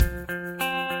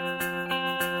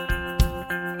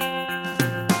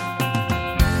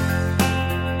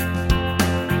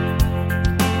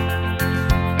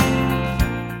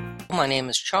name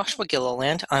is Joshua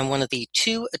Gilliland. I'm one of the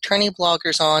 2 attorney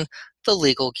bloggers on The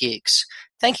Legal Geeks.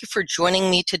 Thank you for joining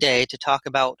me today to talk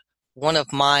about one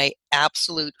of my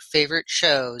absolute favorite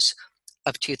shows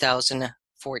of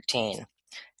 2014,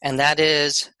 and that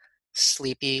is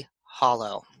Sleepy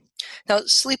Hollow. Now,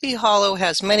 Sleepy Hollow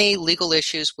has many legal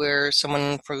issues where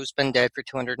someone who's been dead for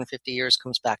 250 years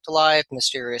comes back to life,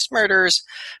 mysterious murders,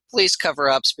 police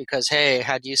cover-ups because, hey,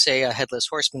 how do you say a headless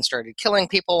horseman started killing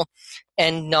people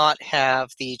and not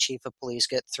have the chief of police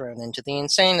get thrown into the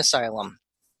insane asylum?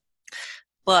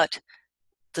 But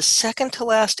the second to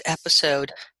last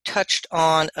episode touched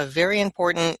on a very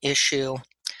important issue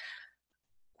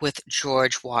with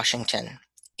George Washington.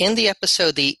 In the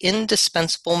episode, The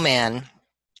Indispensable Man,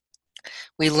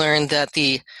 we learned that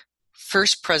the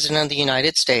first president of the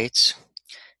United States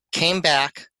came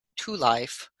back to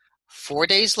life 4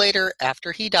 days later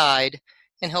after he died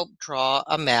and helped draw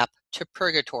a map to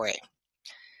purgatory.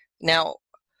 Now,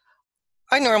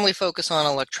 I normally focus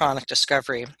on electronic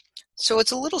discovery, so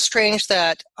it's a little strange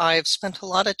that I've spent a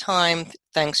lot of time,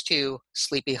 thanks to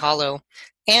Sleepy Hollow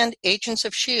and Agents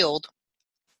of S.H.I.E.L.D.,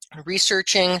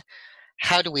 researching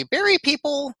how do we bury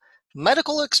people,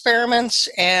 medical experiments,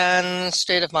 and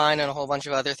state of mind, and a whole bunch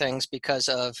of other things because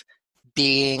of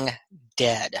being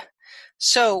dead.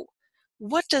 So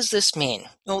what does this mean?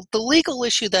 Well, the legal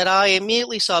issue that I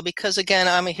immediately saw, because again,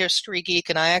 I'm a history geek,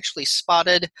 and I actually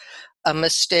spotted a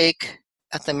mistake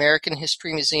at the American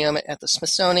History Museum at the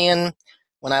Smithsonian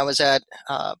when I was at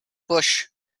Bush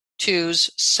II's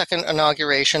second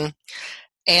inauguration.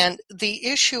 And the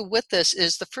issue with this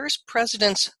is the first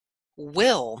president's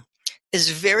will is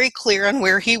very clear on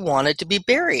where he wanted to be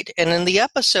buried. And in the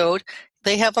episode,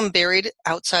 they have him buried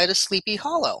outside of Sleepy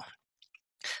Hollow.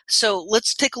 So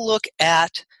let's take a look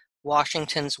at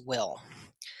Washington's will.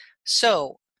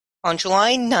 So on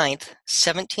July 9th,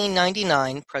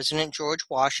 1799, President George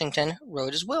Washington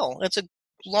wrote his will. It's a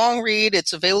long read.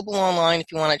 It's available online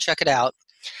if you want to check it out.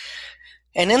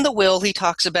 And in the will, he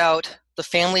talks about the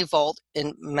family vault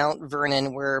in Mount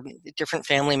Vernon where different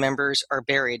family members are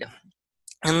buried.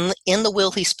 And in the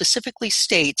will, he specifically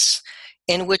states,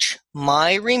 in which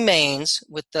my remains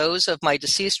with those of my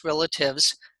deceased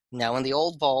relatives, now in the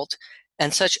old vault,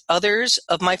 and such others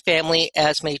of my family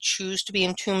as may choose to be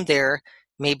entombed there,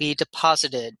 may be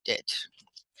deposited it.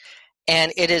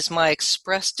 And it is my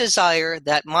express desire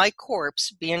that my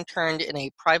corpse be interred in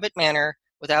a private manner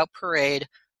without parade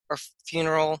or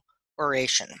funeral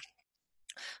oration.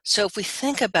 So if we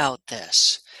think about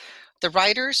this, the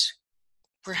writers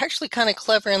were actually kind of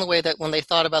clever in the way that when they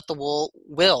thought about the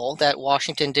will, that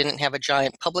Washington didn't have a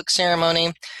giant public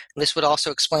ceremony. This would also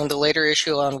explain the later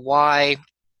issue on why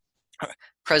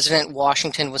President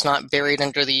Washington was not buried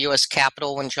under the U.S.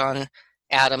 Capitol when John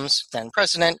Adams, then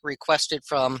president, requested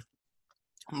from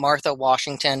Martha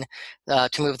Washington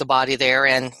to move the body there,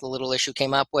 and the little issue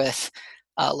came up with,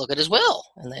 look at his will,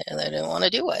 and they didn't want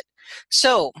to do it.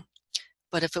 So,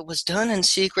 but if it was done in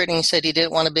secret and he said he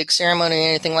didn't want a big ceremony or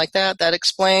anything like that, that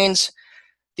explains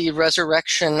the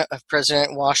resurrection of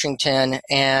President Washington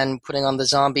and putting on the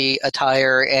zombie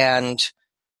attire and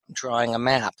drawing a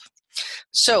map.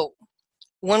 So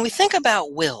when we think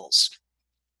about wills,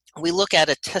 we look at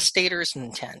a testator's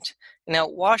intent. Now,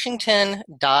 Washington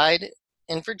died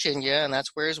in Virginia, and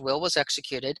that's where his will was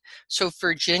executed. So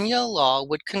Virginia law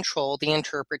would control the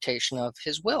interpretation of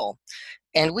his will.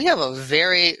 And we have a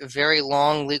very, very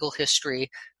long legal history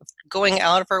of going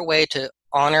out of our way to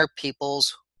honor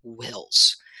people's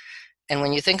wills. And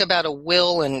when you think about a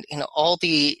will and all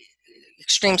the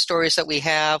extreme stories that we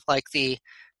have, like the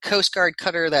Coast Guard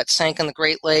cutter that sank in the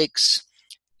Great Lakes,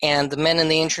 and the men in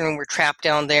the engine room were trapped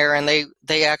down there, and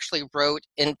they actually wrote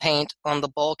in paint on the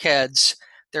bulkheads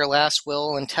their last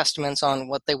will and testaments on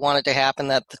what they wanted to happen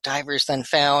that the divers then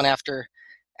found after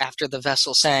the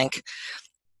vessel sank.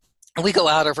 We go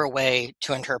out of our way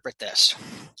to interpret this.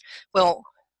 Well,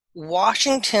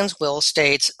 Washington's will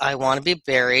states, I want to be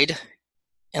buried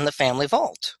in the family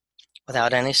vault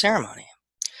without any ceremony.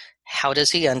 How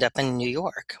does he end up in New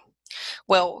York?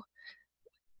 Well,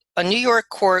 a New York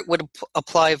court would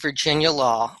apply Virginia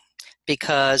law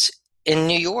because in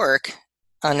New York,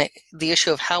 on the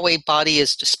issue of how a body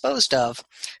is disposed of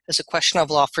is a question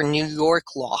of law for New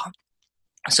York law.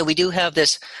 So we do have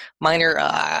this minor,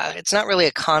 it's not really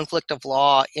a conflict of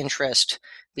law interest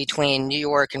between New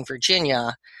York and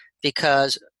Virginia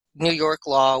because New York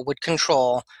law would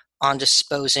control on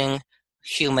disposing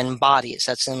human bodies.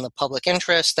 That's in the public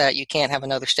interest, that you can't have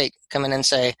another state come in and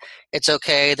say, it's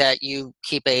okay that you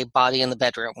keep a body in the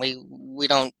bedroom. We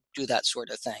don't do that sort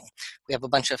of thing. We have a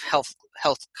bunch of health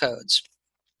codes.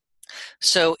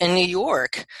 So in New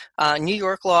York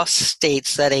law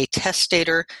states that a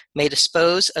testator may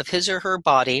dispose of his or her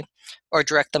body or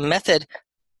direct the method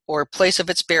or place of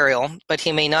its burial, but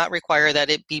he may not require that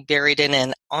it be buried in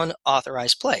an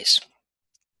unauthorized place.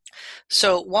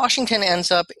 So Washington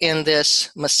ends up in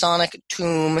this Masonic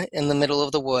tomb in the middle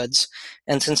of the woods,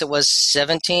 and since it was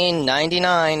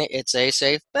 1799, it's a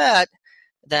safe bet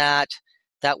that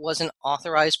that was an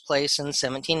authorized place in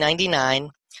 1799,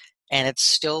 and it's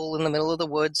still in the middle of the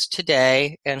woods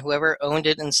today, and whoever owned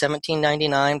it in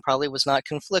 1799 probably was not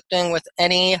conflicting with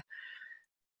any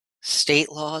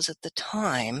state laws at the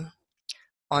time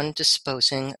on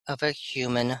disposing of a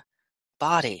human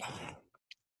body.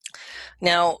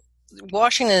 Now,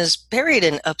 Washington is buried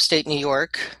in upstate New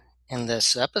York in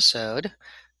this episode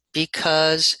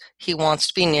because he wants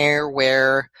to be near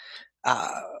where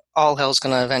all hell's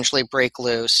going to eventually break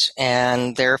loose,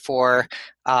 and therefore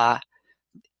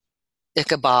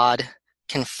Ichabod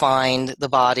can find the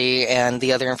body and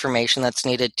the other information that's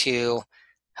needed to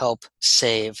help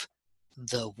save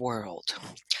the world.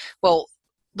 Well,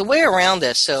 the way around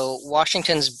this, so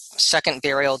Washington's second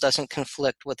burial doesn't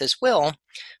conflict with his will,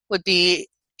 would be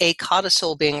a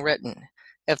codicil being written.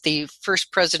 If the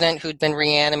first president who'd been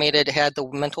reanimated had the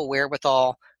mental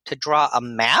wherewithal to draw a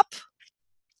map,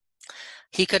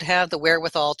 he could have the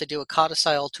wherewithal to do a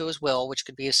codicil to his will, which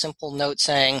could be a simple note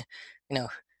saying,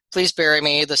 please bury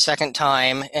me the second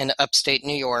time in upstate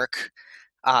New York,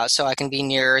 so I can be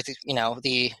near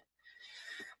the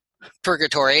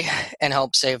purgatory and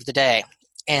help save the day.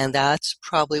 And that's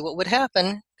probably what would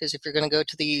happen, because if you're going to go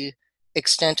to the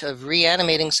extent of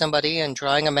reanimating somebody and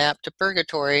drawing a map to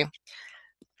purgatory,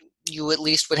 you at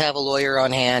least would have a lawyer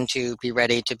on hand to be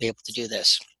ready to be able to do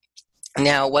this.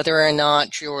 Now, whether or not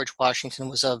George Washington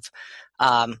was of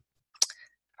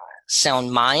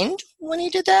sound mind when he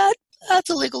did that, that's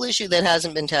a legal issue that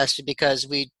hasn't been tested, because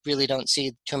we really don't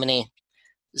see too many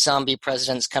zombie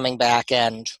presidents coming back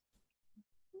and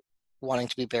wanting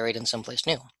to be buried in someplace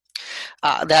new.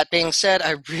 That being said,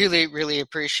 I really, really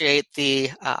appreciate the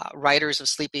writers of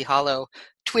Sleepy Hollow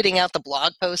tweeting out the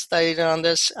blog post that I did on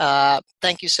this.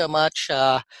 Thank you so much.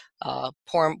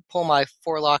 Pull my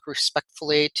forelock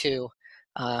respectfully to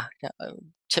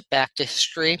tip back to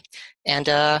history, and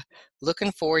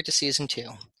looking forward to season 2.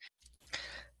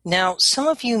 Now, some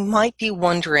of you might be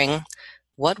wondering,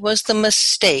 what was the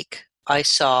mistake I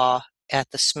saw at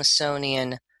the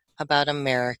Smithsonian about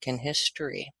American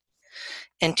history?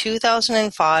 In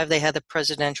 2005, they had the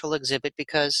presidential exhibit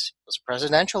because it was a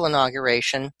presidential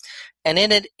inauguration, and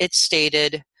in it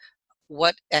stated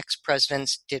what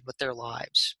ex-presidents did with their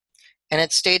lives. And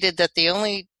it stated that the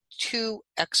only 2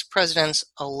 ex-presidents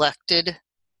elected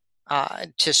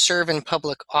to serve in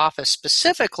public office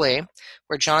specifically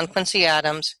were John Quincy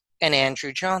Adams and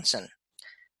Andrew Johnson.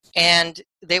 And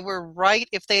they were right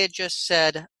if they had just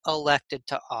said elected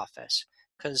to office,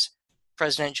 because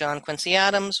President John Quincy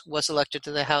Adams was elected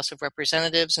to the House of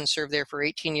Representatives and served there for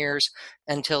 18 years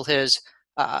until his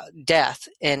death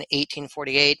in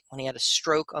 1848, when he had a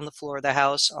stroke on the floor of the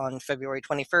House on February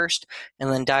 21st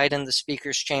and then died in the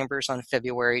Speaker's chambers on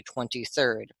February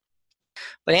 23rd.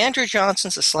 But Andrew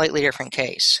Johnson's a slightly different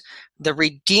case. The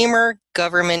Redeemer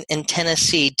government in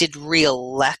Tennessee did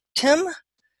re-elect him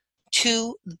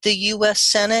to the U.S.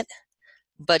 Senate,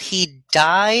 but he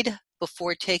died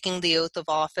before taking the oath of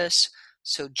office,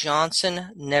 so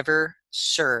Johnson never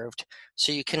served.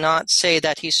 So you cannot say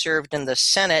that he served in the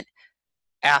Senate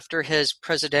after his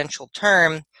presidential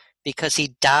term, because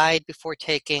he died before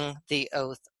taking the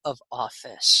oath of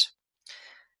office.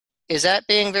 Is that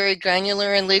being very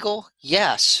granular and legal?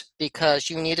 Yes, because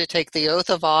you need to take the oath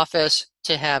of office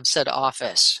to have said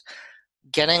office.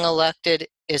 Getting elected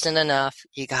isn't enough.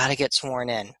 You got to get sworn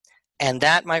in. And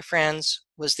that, my friends,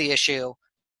 was the issue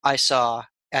I saw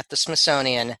at the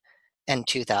Smithsonian in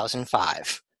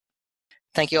 2005.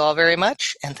 Thank you all very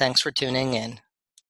much, and thanks for tuning in.